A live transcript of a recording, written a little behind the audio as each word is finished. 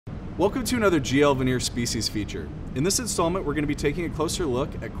Welcome to another GL Veneer species feature. In this installment, we're going to be taking a closer look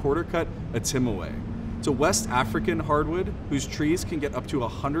at Cut Etimoe. It's a West African hardwood whose trees can get up to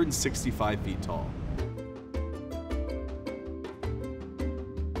 165 feet tall.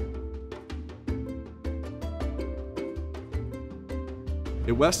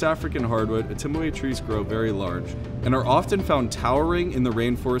 A West African hardwood, Etimoe trees grow very large and are often found towering in the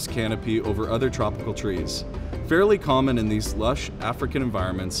rainforest canopy over other tropical trees. Fairly common in these lush African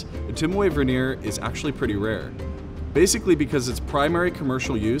environments, Etimoe veneer is actually pretty rare. Basically because its primary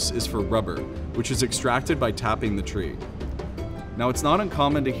commercial use is for rubber, which is extracted by tapping the tree. Now it's not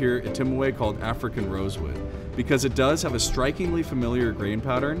uncommon to hear Etimoe called African rosewood, because it does have a strikingly familiar grain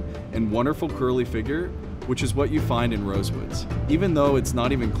pattern and wonderful curly figure, which is what you find in rosewoods, even though it's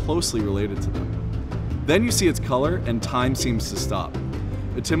not even closely related to them. Then you see its color and time seems to stop.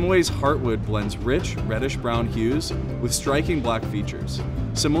 Etimoe's heartwood blends rich, reddish-brown hues with striking black features,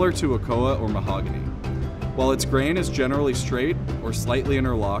 similar to Ocoa or mahogany. While its grain is generally straight or slightly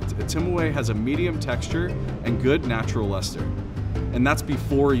interlocked, Etimoe has a medium texture and good natural luster. And that's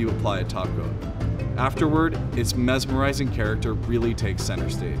before you apply a top coat. Afterward, its mesmerizing character really takes center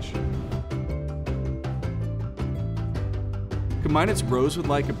stage. Combine its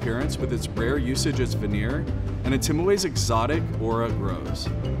rosewood-like appearance with its rare usage as veneer, and Etimoe's exotic aura grows.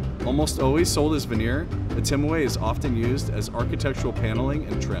 Almost always sold as veneer, Etimoe is often used as architectural paneling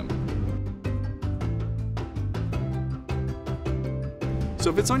and trim.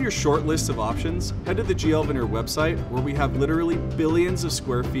 So if it's on your short list of options, head to the GL Veneer website where we have literally billions of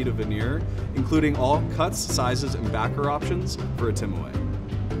square feet of veneer, including all cuts, sizes, and backer options for Etimoe.